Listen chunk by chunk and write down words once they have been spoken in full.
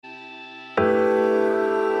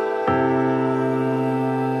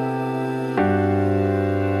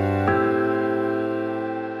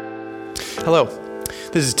Hello,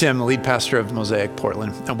 this is Tim, the lead pastor of Mosaic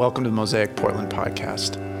Portland, and welcome to the Mosaic Portland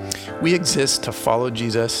podcast. We exist to follow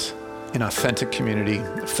Jesus in authentic community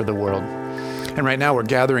for the world. And right now we're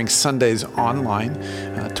gathering Sundays online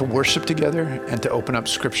to worship together and to open up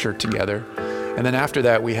scripture together. And then after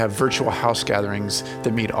that, we have virtual house gatherings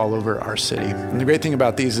that meet all over our city. And the great thing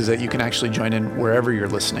about these is that you can actually join in wherever you're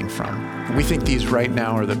listening from. And we think these right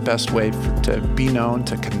now are the best way to be known,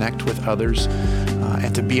 to connect with others,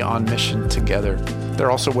 and to be on mission together. They're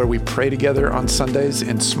also where we pray together on Sundays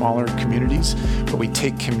in smaller communities, where we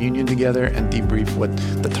take communion together and debrief what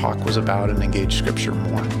the talk was about and engage scripture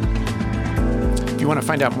more. If you want to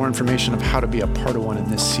find out more information of how to be a part of one in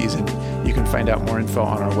this season, you can find out more info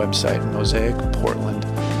on our website,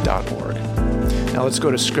 mosaicportland.org. Now let's go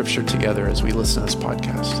to scripture together as we listen to this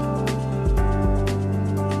podcast.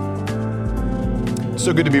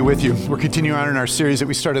 So good to be with you. We're continuing on in our series that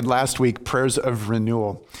we started last week, Prayers of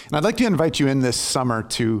Renewal. And I'd like to invite you in this summer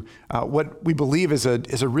to what we believe is a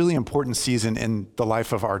really important season in the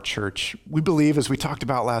life of our church. We believe, as we talked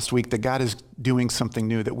about last week, that God is doing something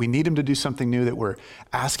new, that we need him to do something new, that we're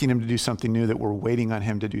asking him to do something new, that we're waiting on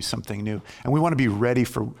him to do something new. And we want to be ready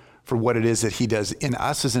for what it is that he does in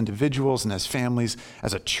us as individuals and as families,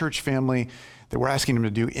 as a church family, that we're asking him to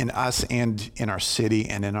do in us and in our city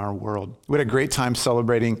and in our world. We had a great time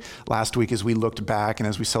celebrating last week as we looked back and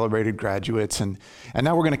as we celebrated graduates. And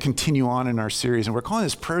now we're going to continue on in our series. And we're calling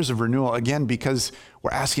this Prayers of Renewal, again, because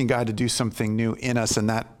we're asking God to do something new in us, and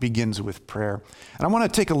that begins with prayer. And I want to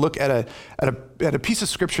take a look at a piece of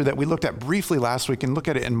scripture that we looked at briefly last week and look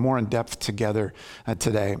at it in more in depth together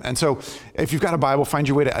today. And so if you've got a Bible, find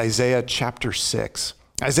your way to Isaiah chapter 6.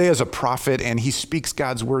 Isaiah is a prophet, and he speaks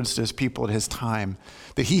God's words to his people at his time,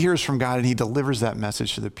 that he hears from God and he delivers that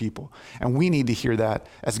message to the people. And we need to hear that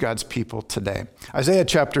as God's people today. Isaiah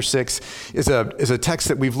chapter 6 is a text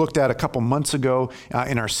that we've looked at a couple months ago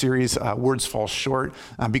in our series, Words Fall Short,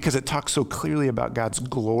 because it talks so clearly about God's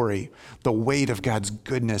glory, the weight of God's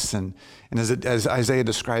goodness. And as Isaiah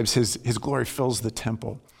describes, his glory fills the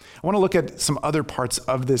temple. I want to look at some other parts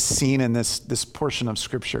of this scene and this portion of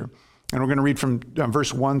scripture. And we're going to read from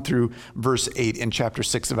verse 1 through verse 8 in chapter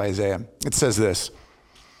 6 of Isaiah. It says this: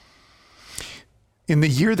 "In the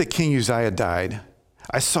year that King Uzziah died,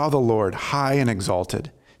 I saw the Lord high and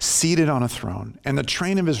exalted, seated on a throne, and the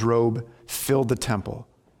train of his robe filled the temple.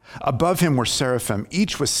 Above him were seraphim,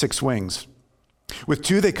 each with 6 wings. With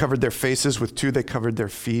 2 they covered their faces, with 2 they covered their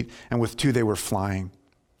feet, and with 2 they were flying.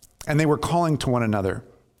 And they were calling to one another,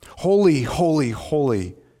 'Holy, holy,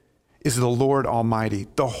 holy is the Lord Almighty.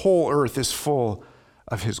 The whole earth is full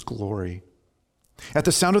of his glory.' At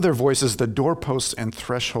the sound of their voices, the doorposts and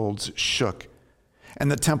thresholds shook, and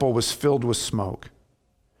the temple was filled with smoke.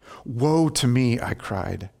 'Woe to me,' I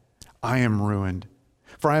cried. 'I am ruined,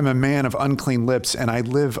 for I am a man of unclean lips, and I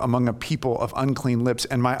live among a people of unclean lips,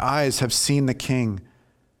 and my eyes have seen the King,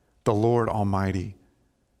 the Lord Almighty.'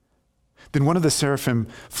 Then one of the seraphim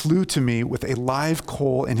flew to me with a live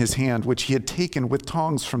coal in his hand, which he had taken with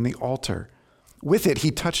tongs from the altar. With it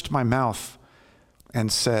he touched my mouth and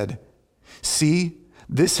said, 'See,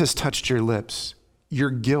 this has touched your lips. Your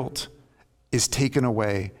guilt is taken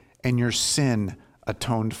away and your sin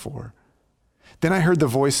atoned for.' Then I heard the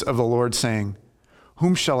voice of the Lord saying,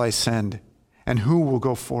 'Whom shall I send, and who will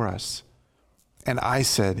go for us?' And I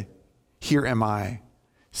said, 'Here am I,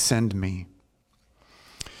 send me.'"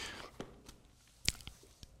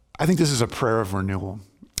 I think this is a prayer of renewal.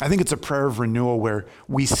 I think it's a prayer of renewal where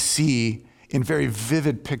we see in very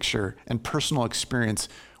vivid picture and personal experience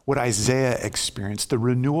what Isaiah experienced, the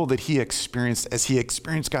renewal that he experienced as he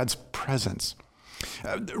experienced God's presence.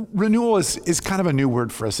 Renewal is kind of a new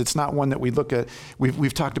word for us. It's not one that we look at,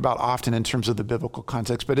 we've talked about often in terms of the biblical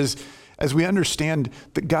context, but as we understand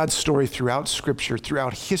that God's story throughout Scripture,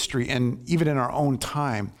 throughout history, and even in our own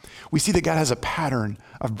time, we see that God has a pattern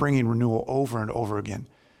of bringing renewal over and over again.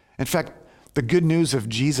 In fact, the good news of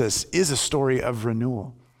Jesus is a story of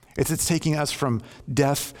renewal. It's taking us from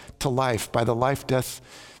death to life by the life, death,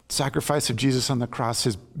 sacrifice of Jesus on the cross,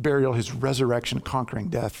 his burial, his resurrection, conquering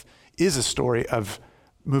death, is a story of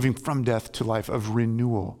moving from death to life, of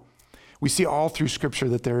renewal. We see all through Scripture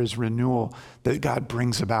that there is renewal that God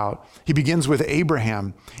brings about. He begins with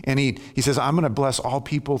Abraham, and he says, "I'm going to bless all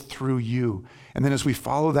people through you." And then as we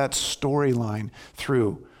follow that storyline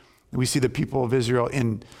through, we see the people of Israel,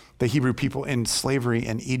 the Hebrew people in slavery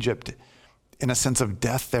in Egypt, in a sense of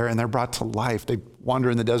death there, and they're brought to life. They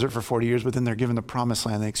wander in the desert for 40 years, but then they're given the promised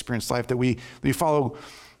land. They experience life. That we follow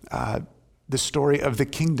the story of the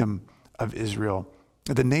kingdom of Israel,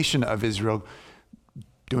 the nation of Israel,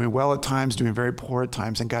 doing well at times, doing very poor at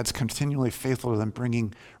times, and God's continually faithful to them,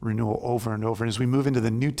 bringing renewal over and over. And as we move into the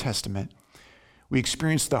New Testament, we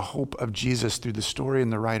experience the hope of Jesus through the story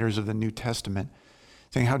and the writers of the New Testament,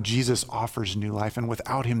 saying how Jesus offers new life, and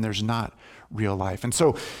without him, there's not real life. And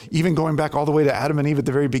so even going back all the way to Adam and Eve at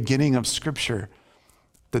the very beginning of Scripture,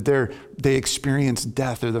 that they experienced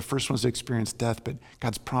death. They're the first ones to experience death, but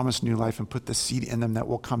God's promised new life and put the seed in them that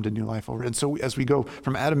will come to new life over. And so as we go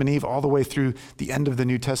from Adam and Eve all the way through the end of the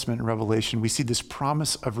New Testament and Revelation, we see this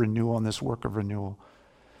promise of renewal and this work of renewal.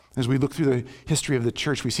 As we look through the history of the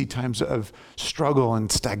church, we see times of struggle and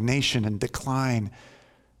stagnation and decline,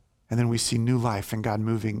 and then we see new life and God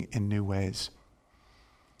moving in new ways.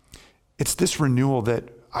 It's this renewal that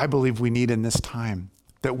I believe we need in this time,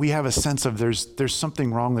 that we have a sense of there's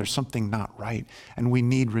something wrong, there's something not right, and we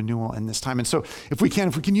need renewal in this time. And so if we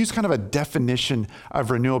can use kind of a definition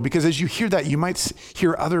of renewal, because as you hear that, you might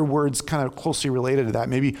hear other words kind of closely related to that,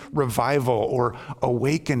 maybe revival or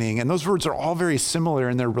awakening, and those words are all very similar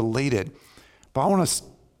and they're related. But I want us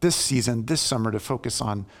this season, this summer, to focus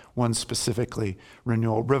on one specifically,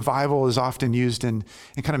 renewal. Revival is often used in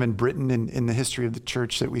Britain in the history of the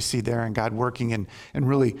church that we see there, and God working in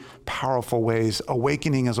really powerful ways.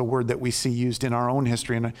 Awakening is a word that we see used in our own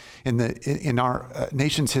history, in our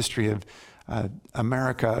nation's history of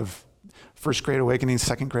America, of First Great Awakening,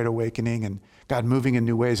 Second Great Awakening, and God moving in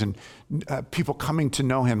new ways, and people coming to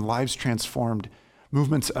know him, lives transformed,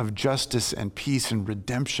 movements of justice and peace and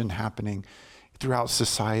redemption happening throughout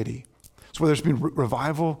society. So whether it's been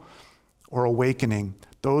revival or awakening,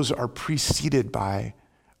 those are preceded by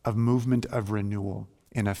a movement of renewal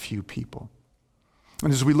in a few people.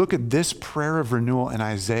 And as we look at this prayer of renewal in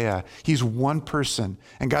Isaiah, he's one person,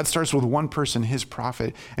 and God starts with one person, his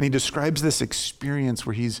prophet, and he describes this experience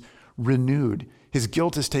where he's renewed. His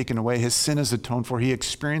guilt is taken away, his sin is atoned for. He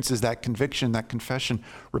experiences that conviction, that confession,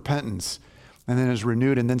 repentance, and then is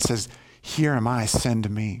renewed and then says, "Here am I, send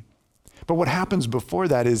me." But what happens before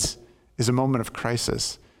that is a moment of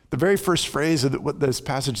crisis. The very first phrase of this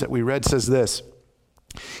passage that we read says this: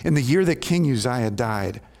 "In the year that King Uzziah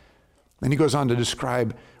died," and he goes on to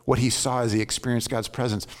describe what he saw as he experienced God's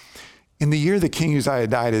presence. In the year that King Uzziah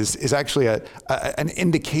died is actually an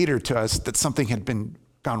indicator to us that something had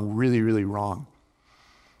gone really, really wrong.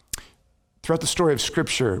 Throughout the story of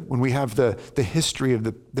Scripture, when we have the history of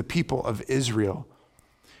the people of Israel,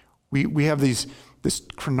 we have this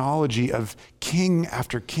chronology of king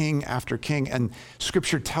after king after king, and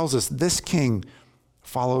Scripture tells us this king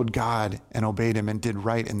followed God and obeyed him and did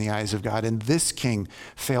right in the eyes of God, and this king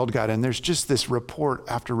failed God. And there's just this report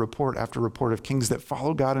after report after report of kings that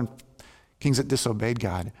followed God and kings that disobeyed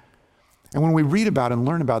God. And when we read about and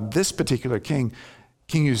learn about this particular king,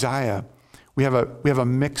 King Uzziah, we have a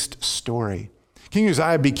mixed story. King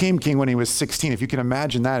Uzziah became king when he was 16. If you can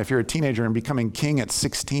imagine that, if you're a teenager and becoming king at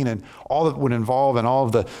 16 and all that would involve and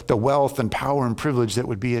all of the wealth and power and privilege that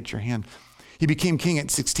would be at your hand. He became king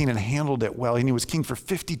at 16 and handled it well. And he was king for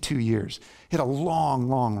 52 years. He had a long,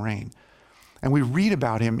 long reign. And we read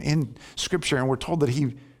about him in Scripture, and we're told that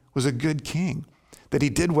he was a good king, that he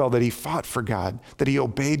did well, that he fought for God, that he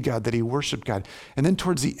obeyed God, that he worshiped God. And then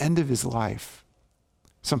towards the end of his life,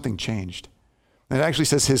 something changed. And it actually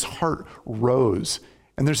says his heart rose.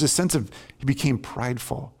 And there's a sense of he became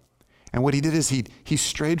prideful. And what he did is he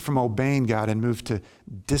strayed from obeying God and moved to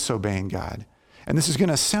disobeying God. And this is going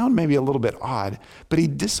to sound maybe a little bit odd, but he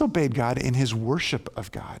disobeyed God in his worship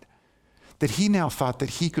of God. That he now thought that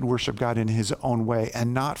he could worship God in his own way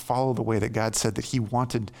and not follow the way that God said that he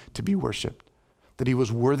wanted to be worshiped. That he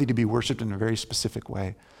was worthy to be worshiped in a very specific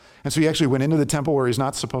way. And so he actually went into the temple where he's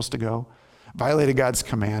not supposed to go, violated God's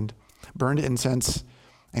command, burned incense,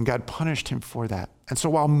 and God punished him for that. And so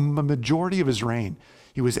while the majority of his reign,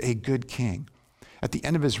 he was a good king, at the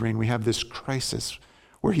end of his reign, we have this crisis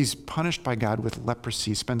where he's punished by God with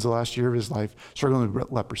leprosy, spends the last year of his life struggling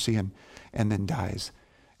with leprosy, and then dies.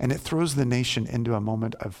 And it throws the nation into a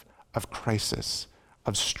moment of crisis,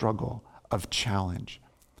 of struggle, of challenge.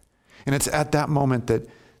 And it's at that moment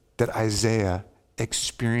that Isaiah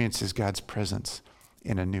experiences God's presence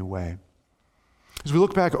in a new way. As we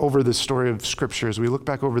look back over the story of Scripture, as we look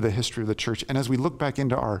back over the history of the church, and as we look back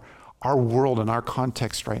into our world and our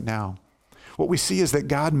context right now, what we see is that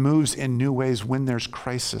God moves in new ways when there's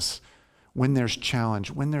crisis, when there's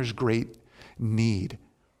challenge, when there's great need.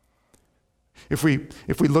 If we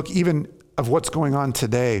look even of what's going on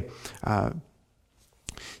today,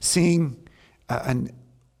 seeing the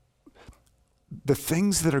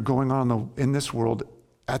things that are going on in this world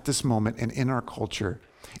at this moment and in our culture,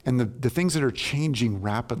 and the things that are changing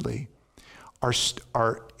rapidly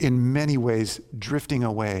are in many ways drifting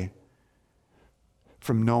away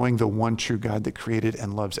from knowing the one true God that created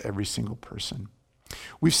and loves every single person.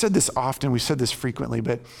 We've said this often, we've said this frequently,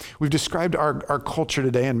 but we've described our culture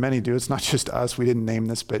today, and many do. It's not just us, we didn't name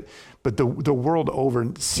this, but the world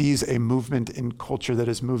over sees a movement in culture that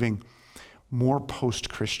is moving more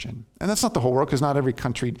post-Christian. And that's not the whole world, because not every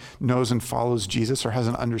country knows and follows Jesus or has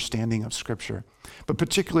an understanding of Scripture. But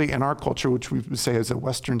particularly in our culture, which we would say is a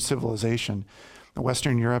Western civilization,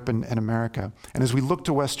 Western Europe and America. And as we look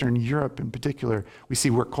to Western Europe in particular, we see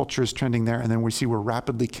where culture is trending there, and then we see we're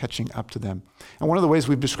rapidly catching up to them. And one of the ways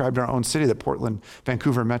we've described our own city, the Portland,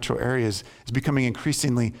 Vancouver metro area, is becoming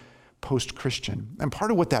increasingly post-Christian. And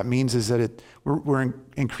part of what that means is that we're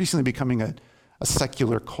increasingly becoming a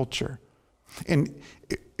secular culture. And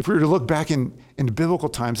if we were to look back in biblical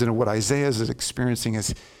times into what Isaiah is experiencing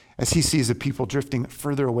as he sees the people drifting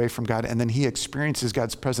further away from God, and then he experiences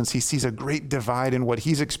God's presence, he sees a great divide in what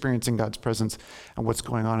he's experiencing God's presence and what's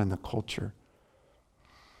going on in the culture.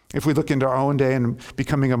 If we look into our own day and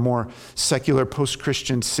becoming a more secular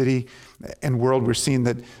post-Christian city and world, we're seeing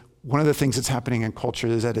that one of the things that's happening in culture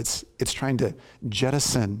is that it's trying to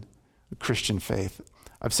jettison Christian faith,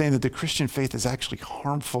 of saying that the Christian faith is actually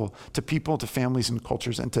harmful to people, to families and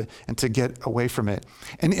cultures, and to get away from it.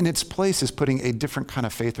 And in its place is putting a different kind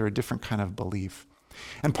of faith or a different kind of belief.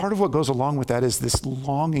 And part of what goes along with that is this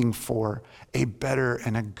longing for a better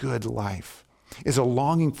and a good life, is a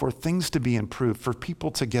longing for things to be improved, for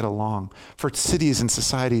people to get along, for cities and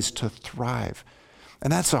societies to thrive.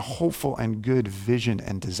 And that's a hopeful and good vision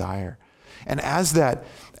and desire. And as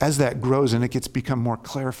that grows and it gets become more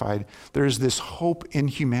clarified, there's this hope in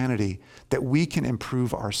humanity that we can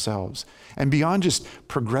improve ourselves. And beyond just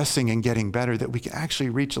progressing and getting better, that we can actually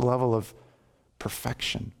reach a level of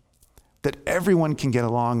perfection. That everyone can get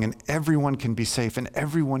along and everyone can be safe and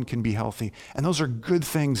everyone can be healthy. And those are good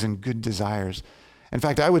things and good desires. In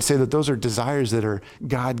fact, I would say that those are desires that are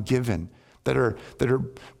God-given, that are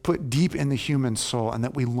put deep in the human soul, and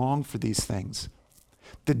that we long for these things.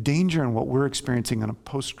 The danger in what we're experiencing in a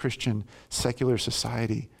post-Christian secular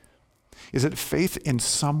society is that faith in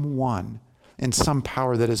someone, in some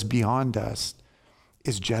power that is beyond us,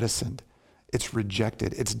 is jettisoned. It's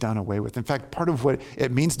rejected. It's done away with. In fact, part of what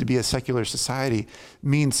it means to be a secular society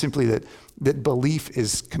means simply that belief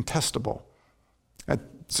is contestable. A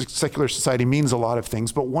secular society means a lot of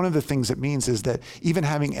things, but one of the things it means is that even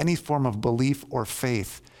having any form of belief or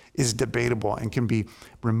faith is debatable and can be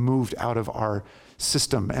removed out of our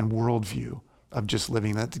system and worldview of just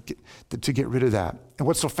living, that to get rid of that. And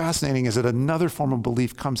what's so fascinating is that another form of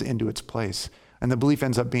belief comes into its place, and the belief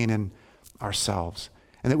ends up being in ourselves,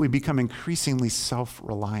 and that we become increasingly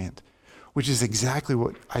self-reliant, which is exactly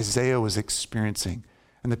what Isaiah was experiencing.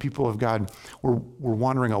 And the people of God were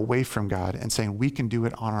wandering away from God and saying, we can do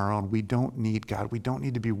it on our own. We don't need God. We don't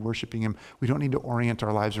need to be worshiping him. We don't need to orient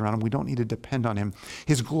our lives around him. We don't need to depend on him.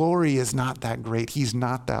 His glory is not that great. He's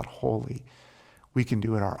not that holy. We can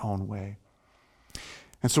do it our own way.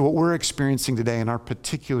 And so what we're experiencing today in our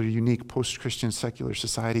particular unique post-Christian secular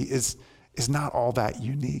society is not all that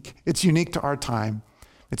unique. It's unique to our time.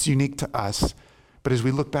 It's unique to us. But as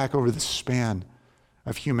we look back over the span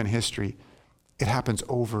of human history, it happens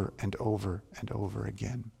over and over and over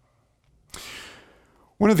again.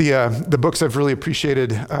 One of the books I've really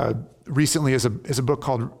appreciated recently is a book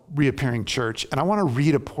called Reappearing Church, and I want to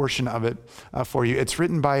read a portion of it for you. It's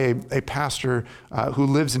written by a pastor who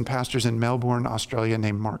lives and pastors in Melbourne, Australia,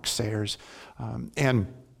 named Mark Sayers.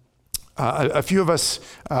 A few of us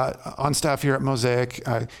on staff here at Mosaic,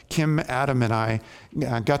 Kim, Adam, and I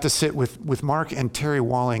got to sit with Mark and Terry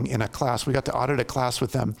Walling in a class. We got to audit a class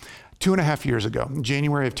with them 2.5 years ago, in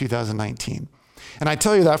January of 2019. And I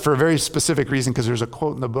tell you that for a very specific reason, because there's a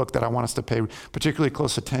quote in the book that I want us to pay particularly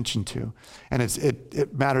close attention to. And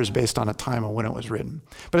it matters based on a time of when it was written.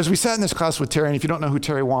 But as we sat in this class with Terry, and if you don't know who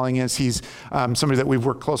Terry Walling is, he's somebody that we've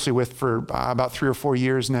worked closely with for about 3 or 4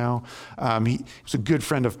 years now. He's a good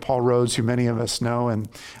friend of Paul Rhodes, who many of us know. And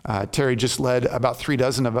Terry just led about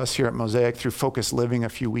 36 of us here at Mosaic through Focus Living a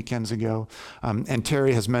few weekends ago. And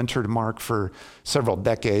Terry has mentored Mark for several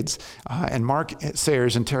decades. And Mark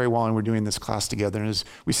Sayers and Terry Walling were doing this class together. And as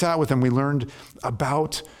we sat with them, we learned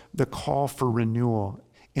about the call for renewal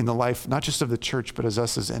in the life, not just of the church, but as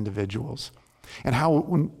us as individuals. And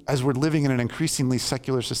how, as we're living in an increasingly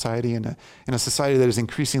secular society, in a society that is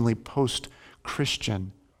increasingly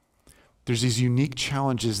post-Christian, there's these unique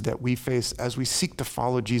challenges that we face as we seek to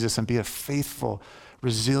follow Jesus and be a faithful,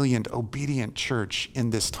 resilient, obedient church in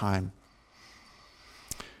this time.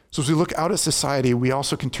 So as we look out at society, we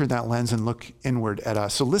also can turn that lens and look inward at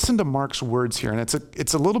us. So listen to Mark's words here. And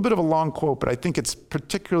it's a little bit of a long quote, but I think it's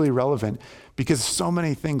particularly relevant because so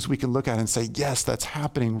many things we can look at and say, yes, that's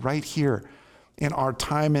happening right here in our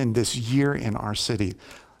time in this year in our city.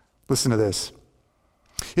 Listen to this.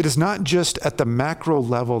 It is not just at the macro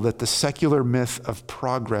level that the secular myth of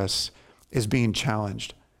progress is being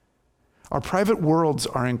challenged. Our private worlds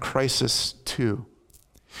are in crisis too.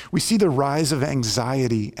 We see the rise of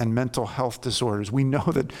anxiety and mental health disorders. We know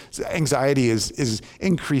that anxiety is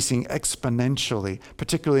increasing exponentially,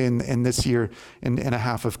 particularly in this year and a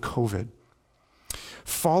half of COVID.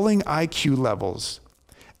 Falling IQ levels,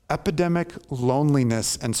 epidemic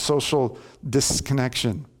loneliness, and social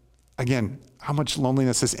disconnection. Again, how much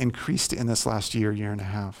loneliness has increased in this last year and a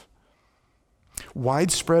half.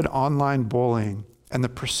 Widespread online bullying and the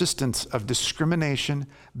persistence of discrimination,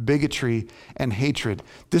 bigotry, and hatred.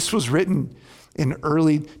 This was written in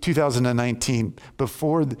early 2019,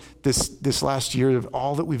 before this last year of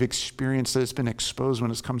all that we've experienced that has been exposed when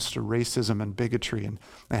it comes to racism and bigotry and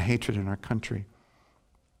hatred in our country.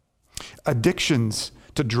 Addictions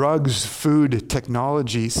to drugs, food,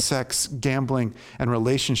 technology, sex, gambling, and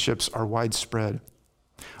relationships are widespread.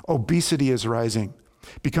 Obesity is rising,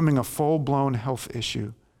 becoming a full-blown health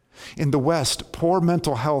issue. In the West, poor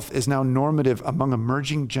mental health is now normative among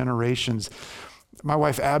emerging generations. My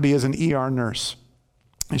wife, Abby, is an ER nurse,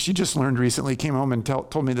 and she just learned recently, came home and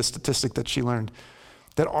told me the statistic that she learned,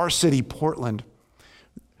 that our city, Portland,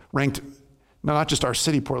 ranked, not just our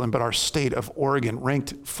city, Portland, but our state of Oregon,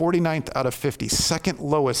 ranked 49th out of 50, second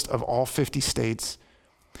lowest of all 50 states,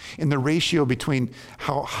 in the ratio between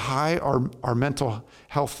how high our mental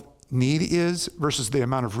health need is versus the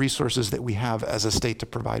amount of resources that we have as a state to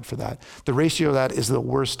provide for that. The ratio of that is the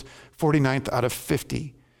worst, 49th out of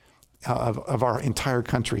 50 of our entire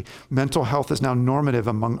country. Mental health is now normative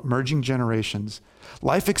among emerging generations.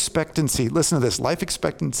 Life expectancy, listen to this, life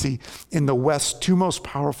expectancy in the West's two most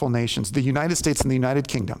powerful nations, the United States and the United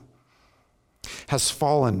Kingdom, has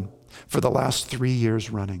fallen for the last 3 years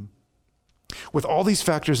running. With all these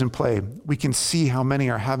factors in play, we can see how many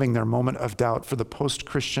are having their moment of doubt for the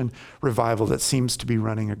post-Christian revival that seems to be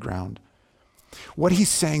running aground. What he's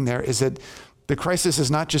saying there is that the crisis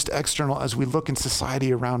is not just external as we look in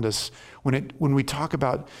society around us. When we talk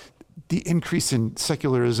about the increase in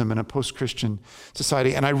secularism in a post-Christian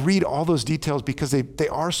society, and I read all those details because they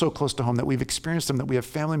are so close to home that we've experienced them, that we have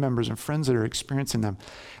family members and friends that are experiencing them.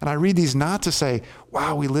 And I read these not to say,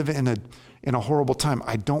 wow, we live in a horrible time.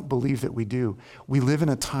 I don't believe that we do. We live in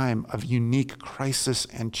a time of unique crisis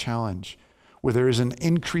and challenge where there is an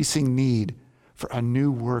increasing need for a new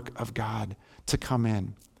work of God to come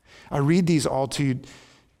in. I read these all to you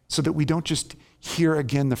so that we don't just hear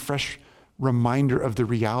again the fresh reminder of the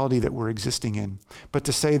reality that we're existing in, but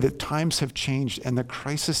to say that times have changed and the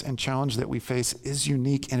crisis and challenge that we face is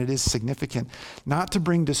unique and it is significant, not to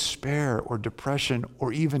bring despair or depression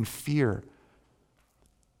or even fear,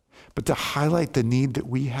 but to highlight the need that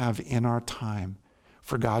we have in our time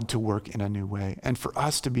for God to work in a new way and for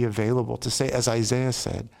us to be available to say, as Isaiah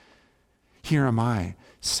said, "Here am I,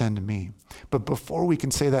 send me." But before we can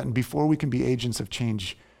say that and before we can be agents of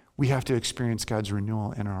change, we have to experience God's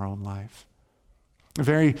renewal in our own life.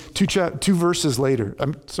 Two verses later,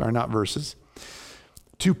 not verses,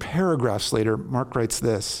 2 paragraphs later, Mark writes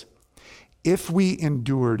this: if we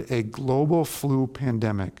endured a global flu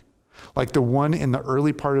pandemic like the one in the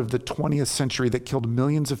early part of the 20th century that killed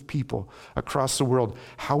millions of people across the world,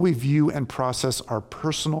 how we view and process our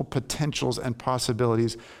personal potentials and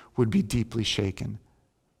possibilities would be deeply shaken.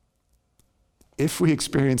 If we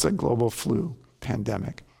experience a global flu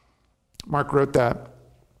pandemic. Mark wrote that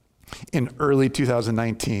in early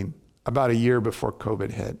 2019, about a year before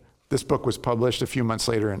COVID hit. This book was published a few months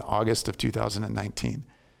later in August of 2019.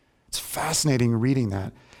 It's fascinating reading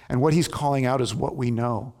that. And what he's calling out is what we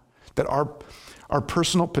know, that our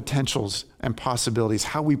personal potentials and possibilities,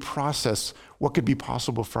 how we process what could be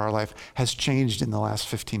possible for our life, has changed in the last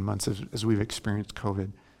 15 months as we've experienced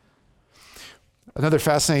COVID. Another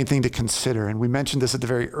fascinating thing to consider, and we mentioned this at the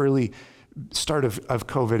very early start of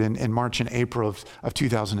COVID in March and April of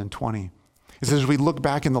 2020, is as we look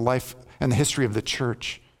back in the life and the history of the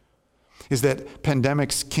church, is that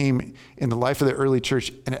pandemics came in the life of the early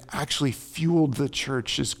church and it actually fueled the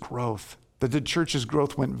church's growth. That the church's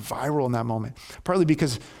growth went viral in that moment, partly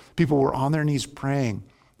because people were on their knees praying,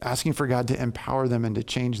 asking for God to empower them and to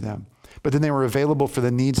change them. But then they were available for the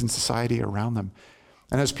needs in society around them.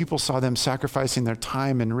 And as people saw them sacrificing their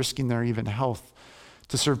time and risking their even health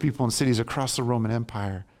to serve people in cities across the Roman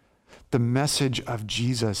Empire, the message of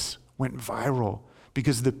Jesus went viral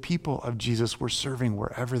because the people of Jesus were serving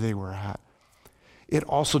wherever they were at. It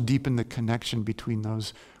also deepened the connection between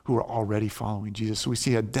those who were already following Jesus. So we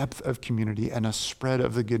see a depth of community and a spread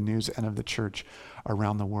of the good news and of the church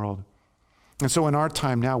around the world. And so in our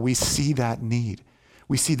time now, we see that need.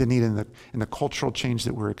 We see the need in the cultural change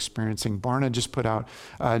that we're experiencing. Barna just put out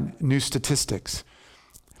new statistics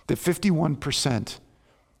that 51%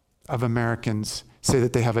 of Americans say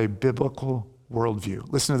that they have a biblical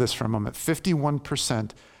worldview. Listen to this for a moment.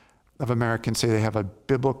 51% of Americans say they have a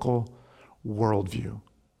biblical worldview.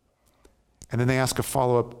 And then they ask a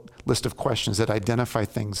follow-up list of questions that identify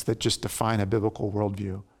things that just define a biblical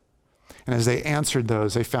worldview. And as they answered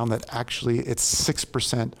those, they found that actually it's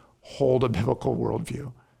 6% hold a biblical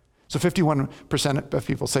worldview. So 51% of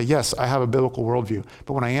people say, yes, I have a biblical worldview.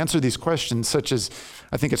 But when I answer these questions, such as,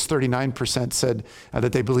 I think it's 39% said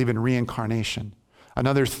that they believe in reincarnation.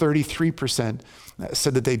 Another 33%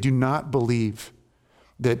 said that they do not believe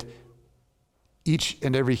that each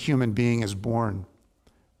and every human being is born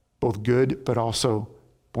both good, but also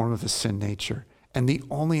born with a sin nature. And the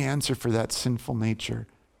only answer for that sinful nature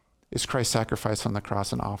is Christ's sacrifice on the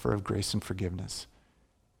cross and offer of grace and forgiveness.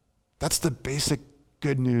 That's the basic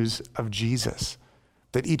good news of Jesus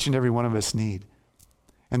that each and every one of us need.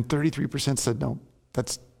 And 33% said, no,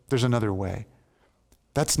 there's another way.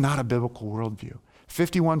 That's not a biblical worldview.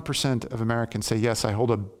 51% of Americans say, yes, I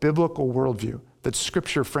hold a biblical worldview, that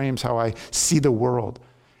Scripture frames how I see the world.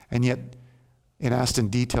 And yet, in asked in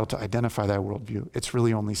detail to identify that worldview, it's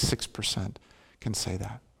really only 6% can say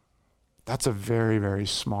that. That's a very, very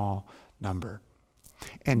small number.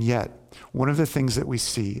 And yet, one of the things that we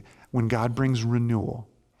see when God brings renewal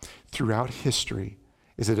throughout history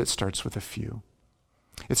is that it starts with a few.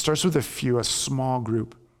 It starts with a few, a small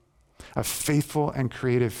group, a faithful and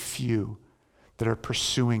creative few that are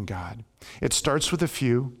pursuing God. It starts with a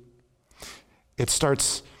few. It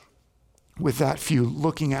starts with that few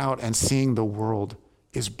looking out and seeing the world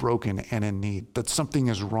is broken and in need, that something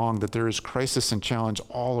is wrong, that there is crisis and challenge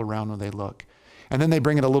all around when they look. And then they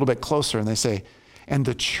bring it a little bit closer and they say, and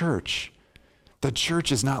the church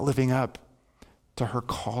is not living up to her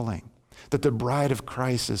calling, that the bride of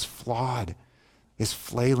Christ is flawed, is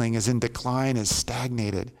flailing, is in decline, is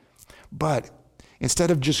stagnated. But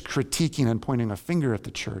instead of just critiquing and pointing a finger at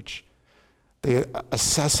the church, they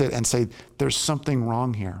assess it and say, there's something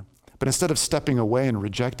wrong here. But instead of stepping away and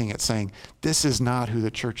rejecting it, saying, this is not who the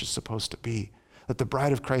church is supposed to be, that the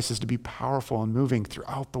bride of Christ is to be powerful and moving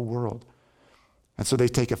throughout the world. And so they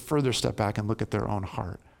take a further step back and look at their own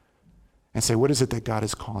heart and say, what is it that God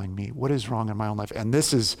is calling me? What is wrong in my own life? And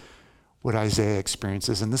this is what Isaiah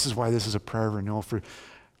experiences. And this is why this is a prayer of renewal for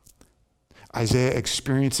Isaiah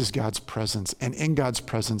experiences God's presence. And in God's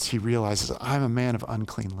presence, he realizes, I'm a man of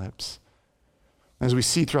unclean lips. As we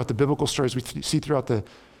see throughout the biblical stories, we see throughout the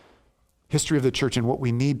history of the church, and what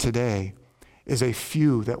we need today is a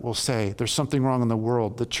few that will say, there's something wrong in the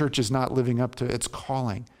world. The church is not living up to its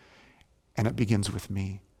calling, and it begins with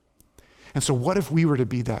me. And so what if we were to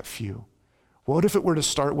be that few? What if it were to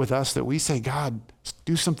start with us, that we say, God,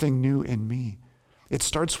 do something new in me? It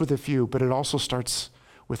starts with a few, but it also starts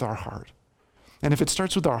with our heart. And if it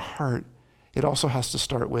starts with our heart, it also has to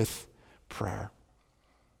start with prayer.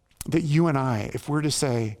 That you and I, if we're to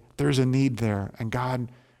say there's a need there and God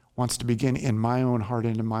wants to begin in my own heart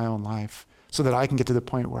and in my own life so that I can get to the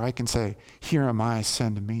point where I can say, here am I,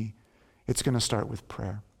 send me. It's going to start with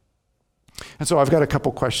prayer. And so I've got a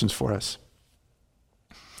couple questions for us.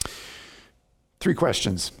 3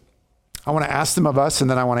 questions. I want to ask them of us, and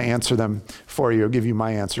then I want to answer them for you, or give you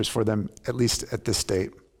my answers for them, at least at this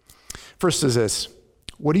date. First is this: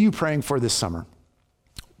 what are you praying for this summer?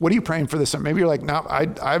 What are you praying for this summer? Maybe you're like, no,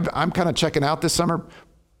 I'm kind of checking out this summer.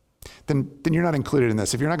 Then you're not included in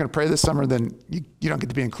this. If you're not going to pray this summer, then you don't get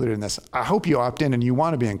to be included in this. I hope you opt in and you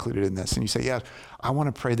want to be included in this. And you say, yeah, I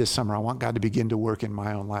want to pray this summer. I want God to begin to work in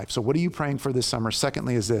my own life. So what are you praying for this summer?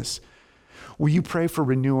 Secondly is this: will you pray for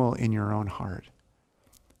renewal in your own heart?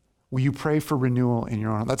 Will you pray for renewal in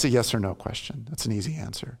your own heart? That's a yes or no question. That's an easy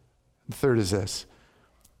answer. The third is this: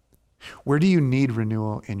 where do you need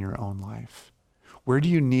renewal in your own life? Where do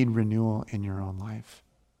you need renewal in your own life?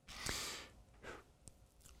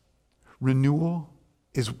 Renewal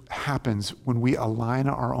happens when we align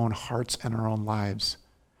our own hearts and our own lives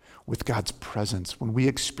with God's presence, when we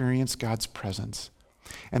experience God's presence.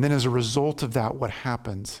 And then as a result of that, what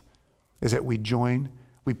happens is that we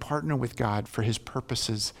partner with God for his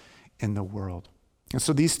purposes in the world. And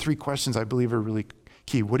so these 3 questions, I believe, are really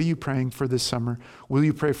key. What are you praying for this summer? Will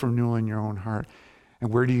you pray for renewal in your own heart?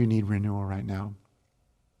 And where do you need renewal right now?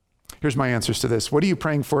 Here's my answers to this. What are you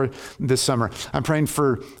praying for this summer? I'm praying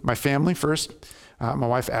for my family first. my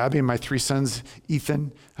wife Abby, and my 3 sons,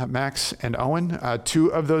 Ethan, Max, and Owen.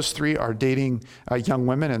 2 of those 3 are dating young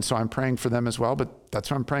women, and so I'm praying for them as well, but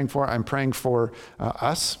that's what I'm praying for. I'm praying for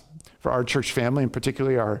us, for our church family, and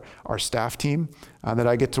particularly our staff team that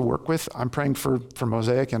I get to work with. I'm praying for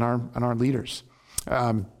Mosaic and our leaders.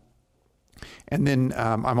 And then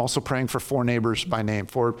I'm also praying for 4 neighbors by name,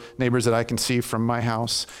 4 neighbors that I can see from my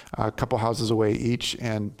house, a couple houses away each,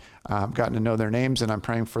 and gotten to know their names, and I'm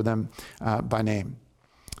praying for them by name.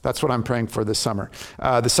 That's what I'm praying for this summer.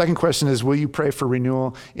 The second question is, will you pray for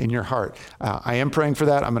renewal in your heart? I am praying for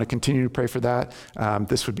that. I'm going to continue to pray for that.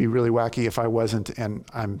 This would be really wacky if I wasn't, and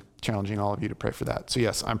I'm challenging all of you to pray for that. So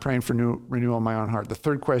yes, I'm praying for renewal in my own heart. The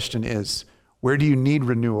third question is, where do you need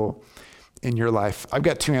renewal in your life? I've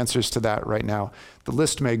got 2 answers to that right now. The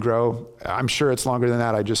list may grow. I'm sure it's longer than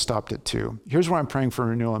that. I just stopped at 2. Here's where I'm praying for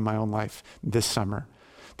renewal in my own life this summer.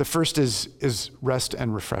 The first is rest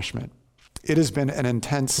and refreshment. It has been an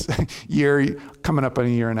intense year, coming up on a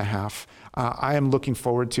year and a half. I am looking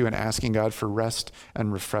forward to and asking God for rest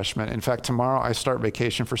and refreshment. In fact, tomorrow I start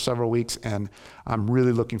vacation for several weeks, and I'm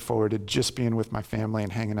really looking forward to just being with my family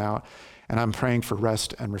and hanging out. And I'm praying for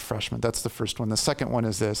rest and refreshment. That's the first one. The second one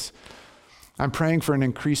is this. I'm praying for an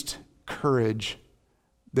increased courage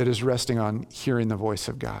that is resting on hearing the voice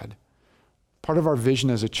of God. Part of our vision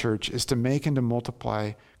as a church is to make and to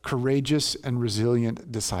multiply courageous and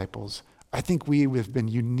resilient disciples. I think we have been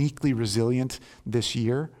uniquely resilient this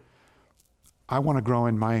year. I want to grow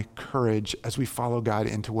in my courage as we follow God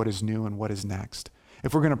into what is new and what is next.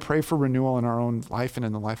 If we're going to pray for renewal in our own life and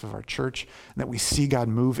in the life of our church, and that we see God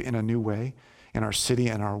move in a new way in our city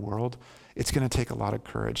and our world, it's going to take a lot of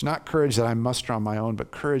courage. Not courage that I muster on my own,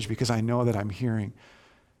 but courage because I know that I'm hearing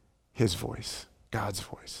his voice, God's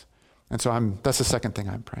voice. And so that's the second thing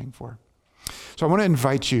I'm praying for. So I want to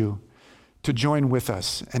invite you to join with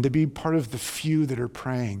us and to be part of the few that are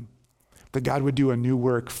praying that God would do a new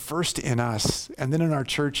work first in us and then in our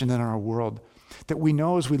church and then in our world, that we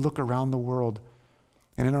know as we look around the world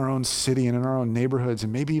and in our own city and in our own neighborhoods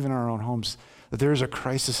and maybe even our own homes, that there's a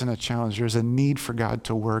crisis and a challenge. There's a need for God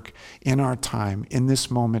to work in our time, in this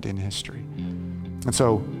moment in history. And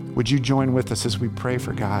so would you join with us as we pray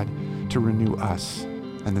for God to renew us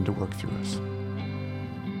and then to work through us?